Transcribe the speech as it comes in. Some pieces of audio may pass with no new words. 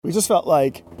We just felt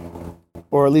like,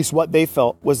 or at least what they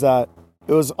felt, was that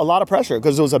it was a lot of pressure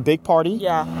because it was a big party.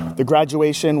 Yeah. The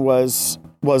graduation was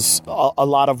a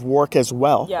lot of work as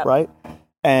well, right?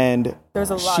 And there was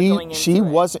a lot going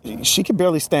into it. She could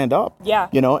barely stand up. Yeah.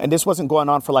 And this wasn't going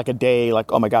on for like a day,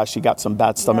 like, oh my gosh, she got some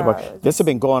bad stomach. Yeah, this had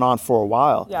been going on for a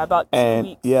while. Yeah, about 2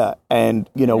 weeks. Yeah. And,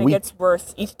 it gets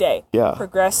worse each day. Yeah.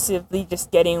 Progressively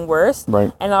just getting worse.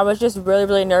 Right. And I was just really,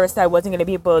 really nervous that I wasn't going to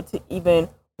be able to even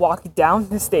walk down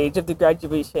the stage of the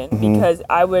graduation because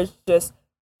I was just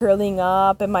curling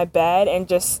up in my bed and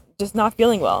just not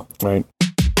feeling well. Right.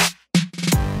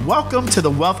 Welcome to the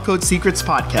Wealth Code Secrets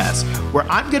podcast, where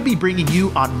I'm going to be bringing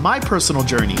you on my personal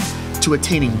journey to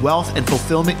attaining wealth and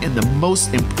fulfillment in the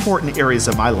most important areas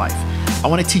of my life. I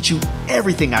want to teach you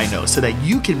everything I know so that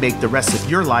you can make the rest of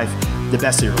your life the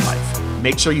best of your life.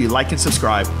 Make sure you like and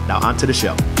subscribe. Now on to the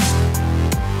show.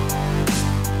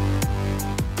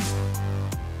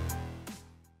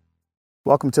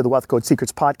 Welcome to the Wealth Code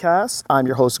Secrets podcast. I'm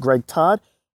your host, Greg Todd.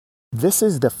 This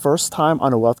is the first time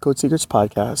on a Wealth Code Secrets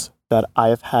podcast that I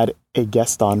have had a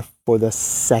guest on for the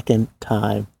second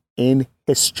time in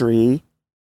history.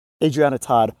 Adriana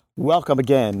Todd, welcome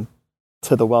again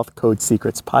to the Wealth Code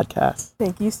Secrets podcast.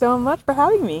 Thank you so much for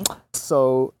having me.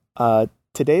 So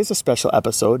today is a special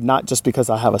episode, not just because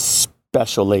I have a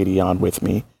special lady on with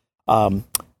me, but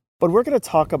we're going to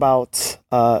talk about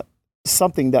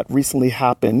something that recently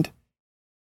happened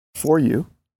for you,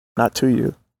 not to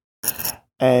you.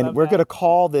 And we're going to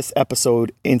call this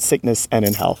episode In Sickness and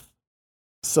in Health.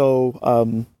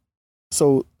 So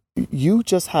you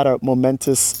just had a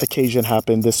momentous occasion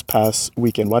happen this past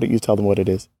weekend. Why don't you tell them what it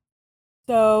is?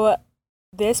 So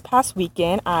this past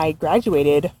weekend, I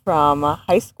graduated from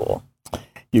high school.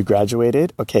 You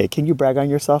graduated? Okay. Can you brag on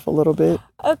yourself a little bit?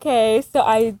 Okay. So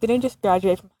I didn't just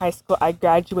graduate from high school. I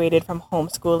graduated from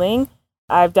homeschooling.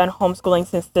 I've done homeschooling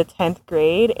since the 10th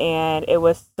grade, and it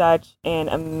was such an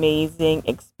amazing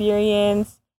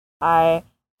experience. I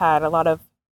had a lot of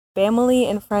family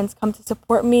and friends come to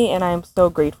support me, and I'm so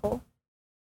grateful.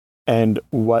 And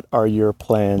what are your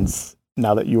plans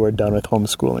now that you are done with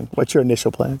homeschooling? What's your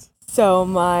initial plans? So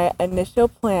my initial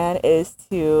plan is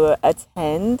to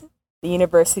attend the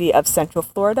University of Central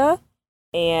Florida,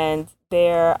 and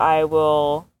there I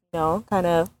will, kind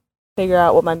of figure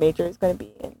out what my major is going to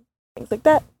be and things like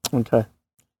that. Okay.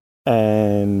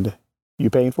 And you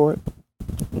paying for it?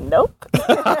 Nope.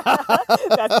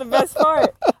 That's the best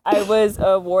part. I was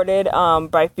awarded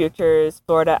Bright Futures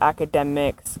Florida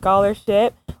Academic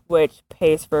Scholarship, which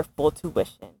pays for full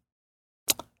tuition.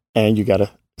 And you got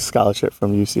a scholarship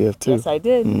from UCF too. Yes, I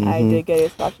did. Mm-hmm. I did get a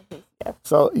scholarship from UCF.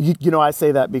 So I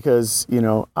say that because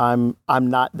I'm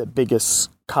not the biggest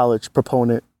college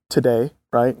proponent today,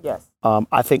 right? Yes.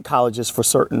 I think college is for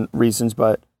certain reasons,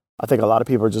 but I think a lot of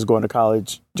people are just going to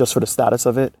college just for the status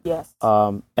of it. Yes.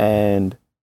 And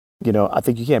I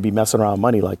think you can't be messing around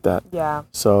money like that. Yeah.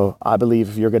 So I believe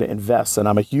if you're going to invest, and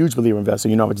I'm a huge believer in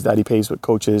investing, how much Daddy pays with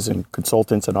coaches and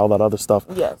consultants and all that other stuff.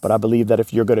 Yes. But I believe that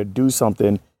if you're going to do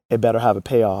something, it better have a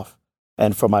payoff.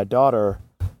 And for my daughter,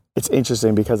 it's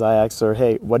interesting because I asked her,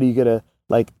 hey, what are you going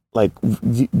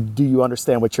to, do you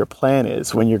understand what your plan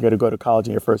is when you're going to go to college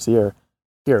in your first year?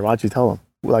 Here, why don't you tell them?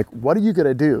 What are you going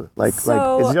to do? Is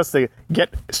it just to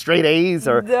get straight A's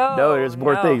or no there's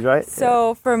more things, right?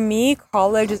 So for me,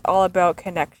 college is all about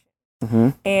connection. Mm-hmm.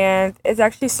 And it's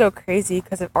actually so crazy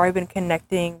because I've already been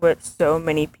connecting with so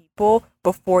many people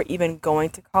before even going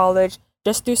to college,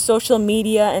 just through social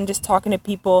media and just talking to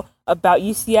people about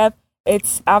UCF.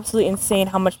 It's absolutely insane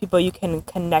how much people you can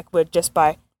connect with just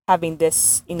by having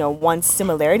this, one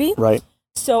similarity. Right.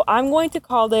 So I'm going to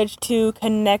college to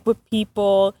connect with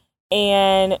people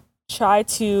and try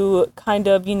to kind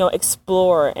of,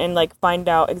 explore and find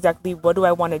out exactly what do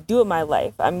I want to do with my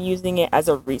life. I'm using it as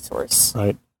a resource.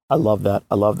 Right. I love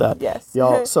that. Yes.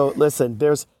 Y'all, so listen,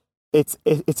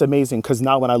 it's amazing because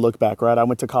now when I look back, right, I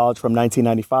went to college from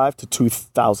 1995 to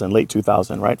 2000, late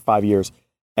 2000, right? 5 years.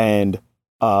 And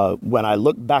when I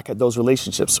look back at those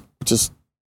relationships, which is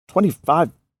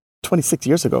 26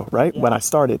 years ago, right? Yeah. When I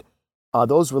started,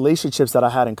 those relationships that I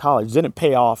had in college didn't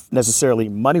pay off necessarily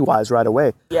money-wise right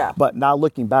away. Yeah. But now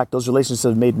looking back, those relationships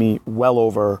have made me well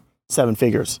over 7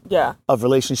 figures of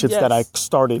relationships that I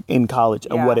started in college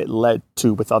and what it led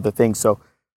to with other things.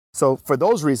 So for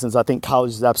those reasons, I think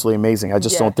college is absolutely amazing. I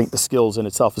just don't think the skills in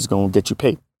itself is going to get you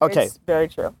paid. Okay. It's very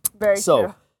true. Very true.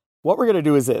 So what we're going to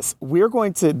do is this. This is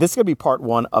going to be part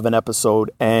 1 of an episode.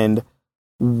 And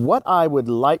what I would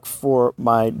like for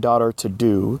my daughter to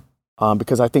do,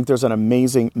 because I think there's an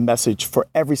amazing message for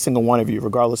every single one of you,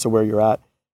 regardless of where you're at,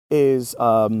 is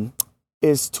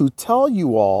to tell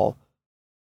you all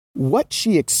what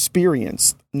she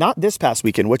experienced, not this past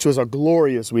weekend, which was a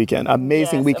glorious weekend,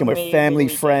 amazing weekend with family,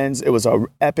 friends. It was an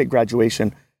epic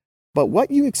graduation. But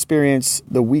what you experienced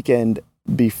the weekend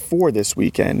before this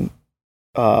weekend,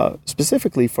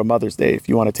 specifically for Mother's Day, if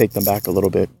you want to take them back a little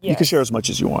bit, you can share as much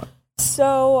as you want.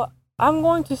 So I'm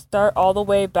going to start all the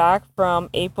way back from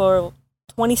April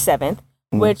 27th,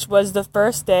 which was the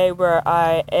first day where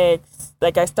I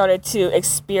started to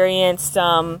experience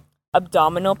some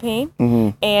abdominal pain.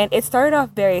 And it started off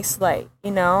very slight,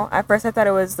 At first I thought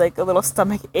it was like a little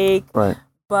stomach ache. Right.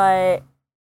 But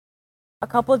a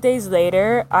couple of days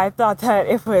later, I thought that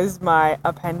it was my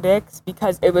appendix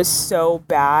because it was so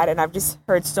bad. And I've just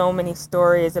heard so many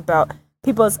stories about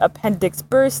people's appendix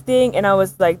bursting. And I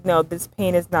was like, no, this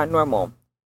pain is not normal.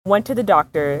 Went to the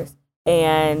doctors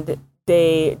and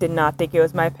they did not think it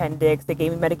was my appendix. They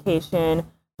gave me medication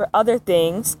for other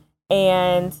things.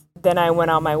 And then I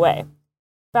went on my way.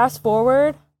 Fast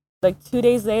forward, like 2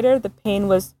 days later, the pain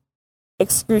was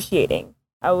excruciating.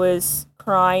 I was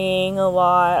crying a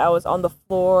lot. I was on the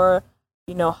floor,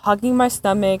 hugging my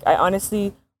stomach. I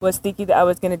honestly was thinking that I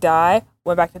was going to die.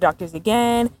 Went back to the doctors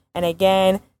again and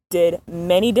again, did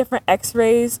many different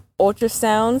x-rays,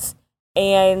 ultrasounds.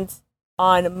 And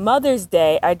on Mother's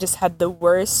Day, I just had the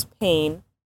worst pain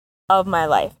of my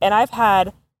life. And I've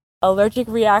had allergic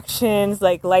reactions,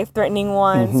 like life-threatening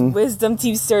ones, wisdom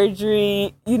teeth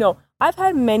surgery. I've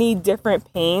had many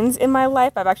different pains in my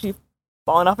life. I've actually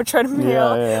fallen off a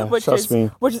treadmill, which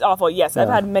is awful. Yes, I've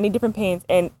had many different pains,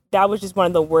 and that was just one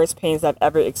of the worst pains I've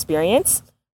ever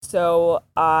experienced. So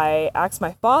I asked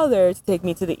my father to take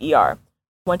me to the ER.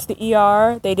 Went to the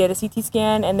ER, they did a CT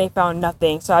scan, and they found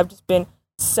nothing. So I've just been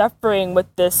suffering with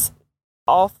this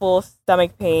awful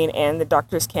stomach pain, and the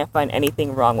doctors can't find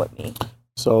anything wrong with me.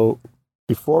 So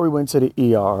before we went to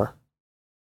the ER,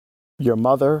 your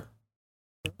mother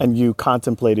and you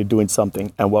contemplated doing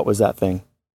something. And what was that thing?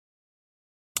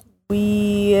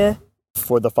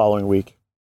 For the following week.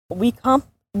 We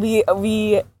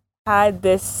had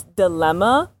this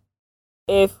dilemma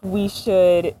if we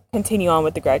should continue on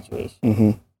with the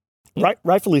graduation.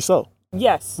 Rightfully so.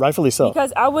 Yes. Rightfully so.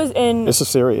 Because I was in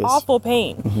awful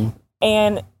pain.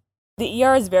 And the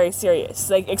ER is very serious.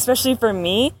 Like, especially for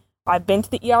me, I've been to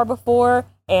the ER before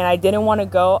and I didn't want to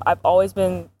go. I've always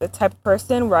been the type of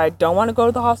person where I don't want to go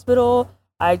to the hospital.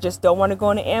 I just don't want to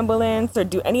go in an ambulance or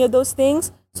do any of those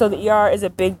things. So the ER is a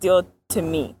big deal to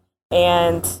me.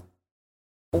 And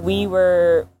we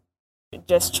were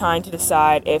just trying to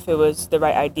decide if it was the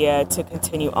right idea to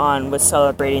continue on with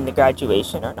celebrating the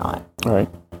graduation or not. All right.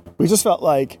 We just felt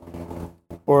like,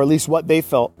 or at least what they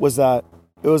felt, was that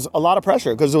it was a lot of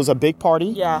pressure because it was a big party.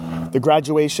 Yeah. The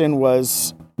graduation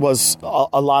was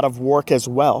a lot of work as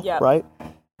well, right?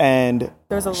 And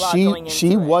there's a lot going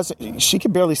into she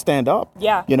could barely stand up.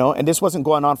 Yeah. And this wasn't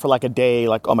going on for like a day,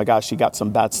 like, oh my gosh, she got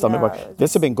some bad stomach bug.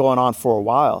 This had been going on for a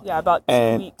while. Yeah, about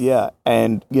 2 weeks. Yeah.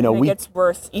 And it gets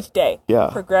worse each day. Yeah.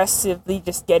 Progressively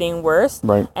just getting worse.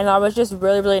 Right. And I was just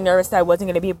really, really nervous that I wasn't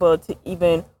going to be able to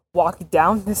even walk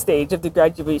down the stage of the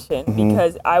graduation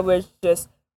because I was just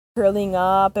curling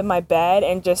up in my bed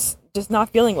and just not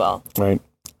feeling well. Right.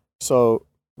 So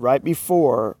right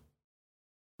before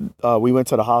we went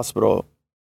to the hospital,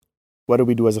 what did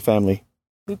we do as a family?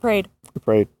 We prayed.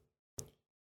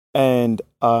 And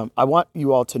I want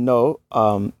you all to know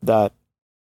that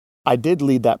I did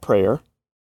lead that prayer.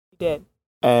 You did.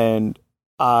 And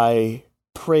I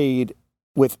prayed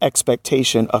with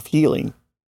expectation of healing.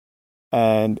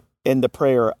 And in the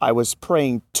prayer, I was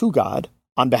praying to God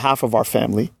on behalf of our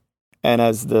family. And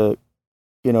as the,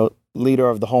 leader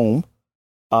of the home,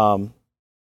 I'm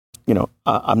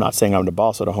not saying I'm the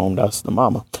boss of the home, that's the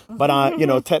mama. But,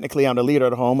 technically I'm the leader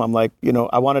of the home. I'm like,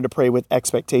 I wanted to pray with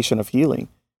expectation of healing.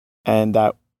 And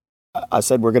that I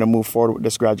said, we're going to move forward with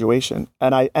this graduation.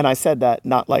 And I said that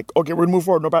not like, okay, we're going to move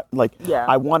forward.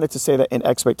 I wanted to say that in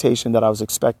expectation that I was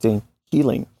expecting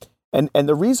healing. And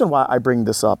the reason why I bring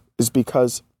this up is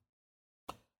because,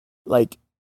 let's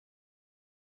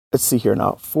see here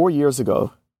now, 4 years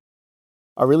ago,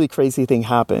 a really crazy thing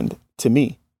happened to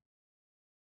me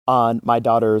on my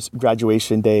daughter's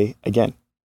graduation day again.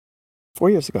 4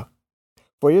 years ago.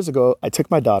 4 years ago, I took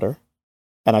my daughter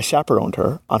and I chaperoned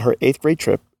her on her 8th grade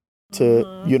trip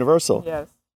to Universal. Yes.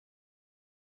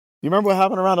 You remember what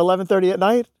happened around 11:30 at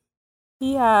night?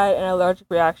 He had an allergic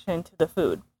reaction to the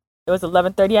food. It was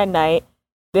 11:30 at night.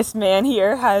 This man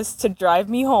here has to drive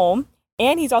me home,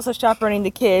 and he's also chaperoning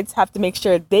the kids, have to make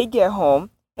sure they get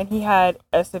home, and he had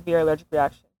a severe allergic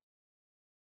reaction.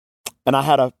 And I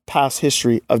had a past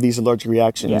history of these allergic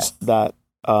reactions that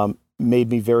made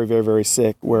me very, very, very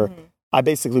sick, where I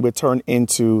basically would turn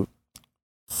into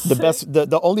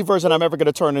the only version I'm ever going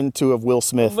to turn into of Will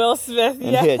Smith. Will Smith,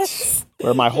 and yes. Hitch,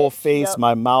 where my whole face, Yep.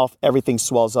 my mouth, everything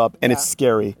swells up, and it's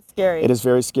scary. Scary. It is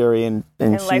very scary, and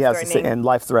she has to say, and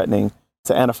life-threatening. It's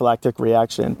an anaphylactic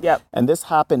reaction. Yep. And this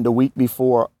happened a week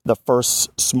before the first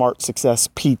Smart Success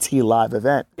PT live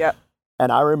event. Yep.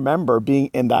 And I remember being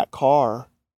in that car,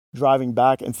 driving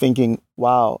back and thinking,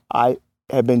 wow, I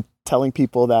have been telling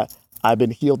people that I've been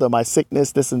healed of my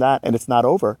sickness, this and that, and it's not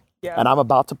over. Yeah. And I'm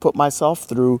about to put myself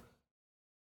through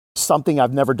something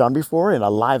I've never done before in a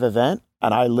live event.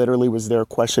 And I literally was there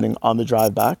questioning on the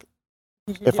drive back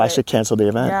if I should cancel the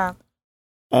event. Yeah.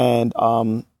 And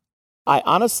I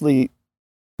honestly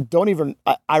don't even,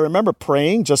 I remember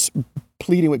praying, just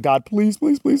pleading with God, please,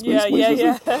 please, please, please, please.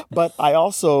 Yeah. But I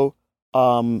also,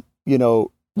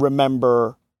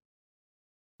 remember,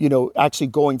 actually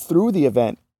going through the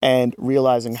event and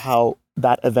realizing how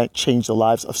that event changed the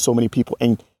lives of so many people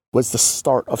and was the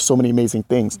start of so many amazing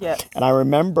things. Yeah. And I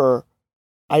remember,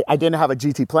 I didn't have a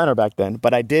GT planner back then,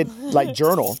 but I did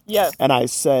journal. Yeah. And I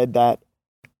said that,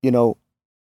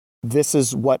 this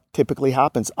is what typically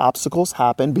happens. Obstacles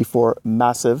happen before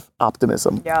massive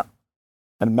optimism. Yep.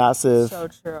 And massive So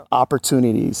true.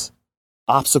 opportunities.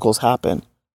 Obstacles happen.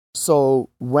 So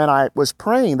when I was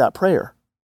praying that prayer,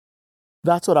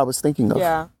 that's what I was thinking of.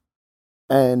 Yeah.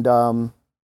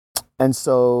 And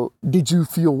so did you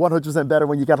feel 100% better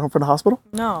when you got home from the hospital?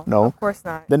 No. No. Of course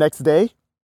not. The next day?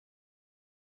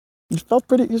 You felt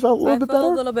a little bit better? A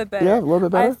little bit better. Yeah, a little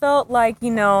bit better. I felt like,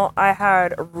 I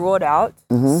had ruled out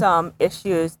Mhm. some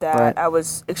issues that Right. I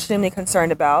was extremely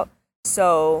concerned about.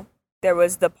 So there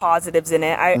was the positives in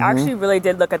it. I Mhm. actually really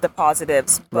did look at the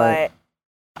positives, but Right.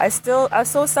 I was still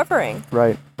suffering.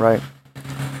 Right.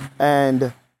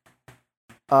 And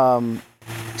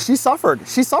she suffered.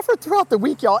 She suffered throughout the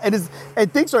week, y'all.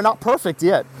 And things are not perfect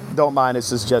yet. Don't mind, it's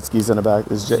just jet skis in the back.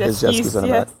 It's jet skis in the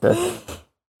yes. back.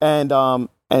 Okay.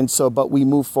 And so, but we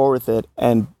moved forward with it.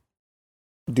 And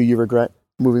do you regret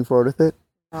moving forward with it?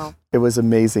 No. It was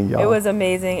amazing, y'all. It was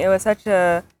amazing. It was such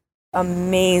a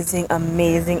amazing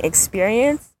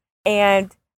experience.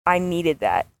 And I needed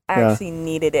that. I actually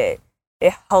needed it.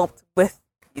 It helped with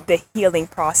the healing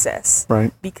process.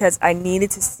 Right. Because I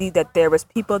needed to see that there was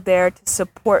people there to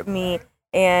support me.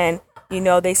 And,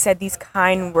 they said these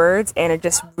kind words and it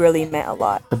just really meant a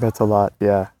lot. It meant a lot,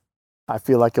 yeah. I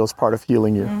feel like it was part of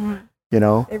healing you,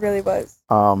 It really was.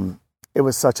 It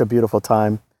was such a beautiful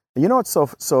time. And what's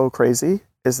so crazy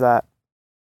is that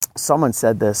someone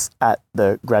said this at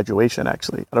the graduation,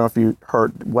 actually. I don't know if you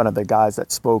heard one of the guys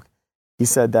that spoke. He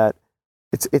said that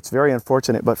it's very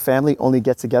unfortunate, but family only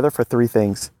get together for three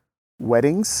things: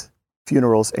 weddings,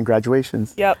 funerals, and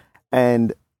graduations. Yep.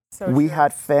 And So we true.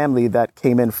 had family that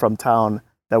came in from town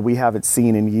that we haven't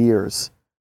seen in years.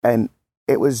 And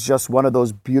it was just one of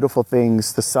those beautiful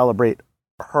things to celebrate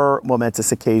her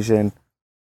momentous occasion.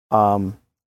 And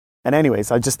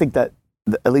anyways, I just think that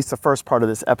at least the first part of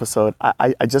this episode,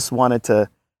 I just wanted to,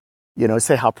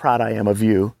 say how proud I am of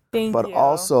you. Thank But you.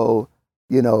 also,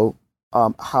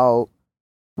 how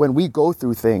when we go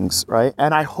through things, right?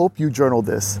 And I hope you journaled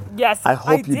this. Yes, I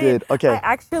hope you did. Okay.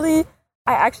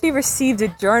 I actually received a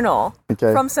journal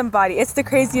Okay. from somebody. It's the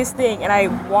craziest thing. And I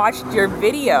watched your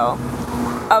video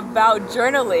about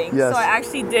journaling. Yes. So I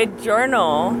actually did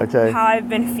journal Okay. how I've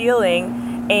been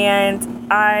feeling. And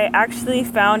I actually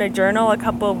found a journal a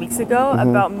couple of weeks ago Mm-hmm.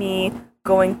 about me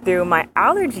going through my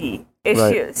allergy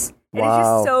issues. And it's Wow.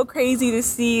 just so crazy to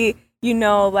see,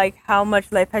 like how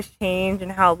much life has changed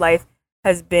and how life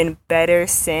has been better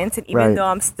since. And even Right. though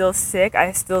I'm still sick,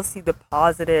 I still see the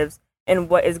positives in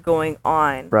what is going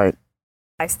on. Right.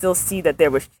 I still see that there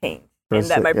was change and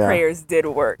that my Yeah. prayers did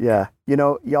work. Yeah.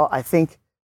 Y'all, I think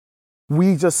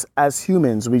we just, as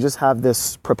humans, we just have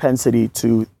this propensity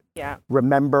to Yeah.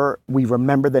 remember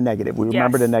the negative. We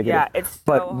remember the negative. Yeah, it's so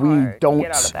But we hard don't- to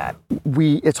get out of that.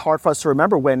 It's hard for us to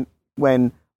remember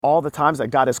when all the times that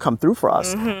God has come through for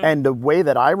us. Mm-hmm. And the way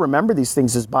that I remember these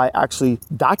things is by actually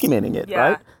documenting it, Yeah.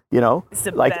 right? It's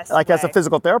the like best as a way.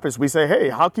 physical therapist, we say, hey,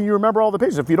 how can you remember all the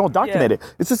patients if you don't document Yeah.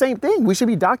 it? It's the same thing. We should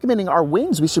be documenting our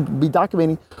wins. We should be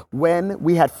documenting when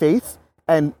we had faith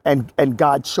and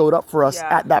God showed up for us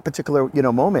Yeah. at that particular,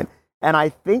 moment. And I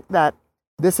think that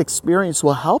this experience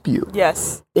will help you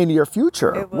Yes. in your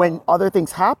future It will. when other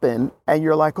things happen and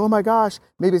you're like, oh my gosh,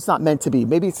 maybe it's not meant to be.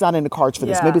 Maybe it's not in the cards for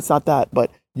this. Yeah. Maybe it's not that. But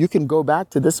you can go back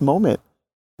to this moment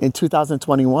in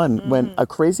 2021 when Mm-hmm. a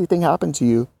crazy thing happened to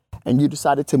you and you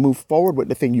decided to move forward with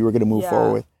the thing you were going to move Yeah.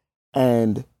 forward with.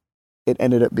 And it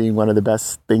ended up being one of the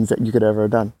best things that you could ever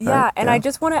have done. Yeah, right? and I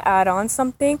just want to add on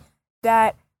something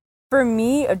that for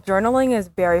me, journaling is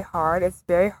very hard. It's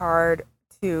very hard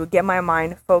to get my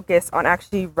mind focused on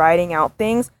actually writing out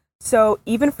things. So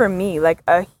even for me, like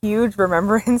a huge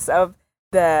remembrance of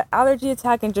the allergy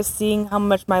attack and just seeing how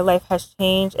much my life has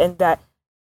changed, and that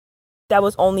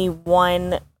was only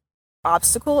one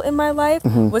obstacle in my life,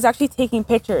 was actually taking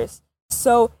pictures.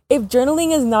 So if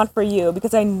journaling is not for you,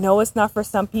 because I know it's not for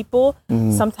some people,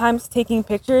 sometimes taking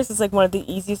pictures is like one of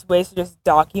the easiest ways to just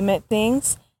document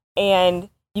things, and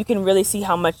you can really see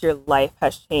how much your life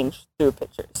has changed through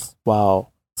pictures. Wow.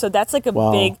 So that's like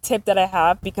a big tip that I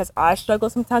have, because I struggle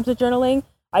sometimes with journaling.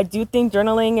 I do think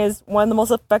journaling is one of the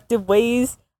most effective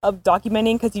ways of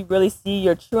documenting, because you really see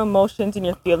your true emotions and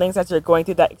your feelings as you're going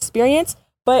through that experience.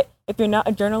 But if you're not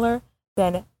a journaler,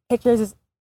 then pictures is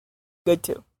good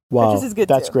too. Wow, Pictures is good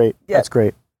that's too. great. Yeah. That's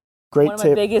great. Great One of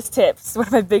tip. my biggest tips. One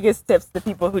of my biggest tips to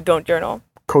people who don't journal.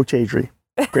 Coach Adri.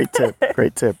 Great tip.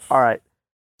 Great tip. All right.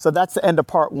 So that's the end of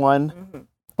part one.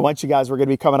 I want you guys, we're going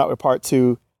to be coming out with part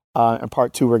two. In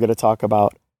part two, we're going to talk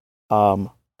about her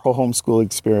homeschool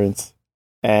experience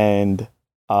and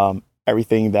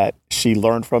everything that she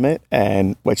learned from it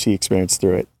and what she experienced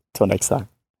through it. Till next time.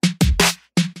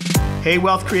 Hey,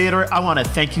 Wealth Creator, I want to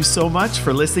thank you so much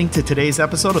for listening to today's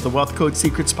episode of the Wealth Code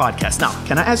Secrets podcast. Now,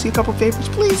 can I ask you a couple favors,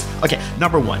 please? Okay,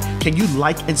 number one, can you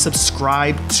like and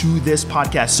subscribe to this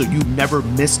podcast so you never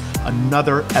miss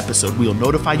another episode? We'll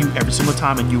notify you every single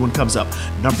time a new one comes up.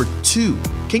 Number two,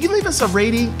 can you leave us a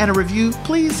rating and a review,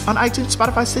 please, on iTunes,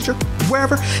 Spotify, Stitcher,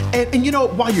 wherever? And you know,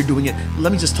 while you're doing it,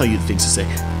 let me just tell you the things to say.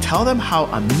 Tell them how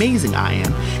amazing I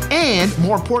am, and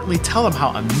more importantly, tell them how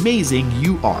amazing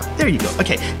you are. There you go.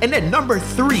 Okay, and then number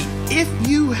three, if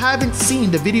you haven't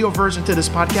seen the video version to this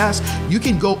podcast, you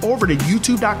can go over to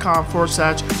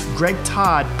youtube.com/Greg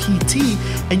Todd PT,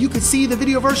 and you can see the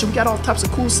video version. We got all types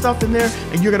of cool stuff in there,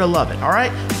 and you're going to love it. All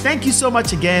right. Thank you so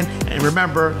much again. And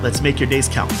remember, let's make your days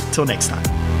count. Till next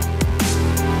time.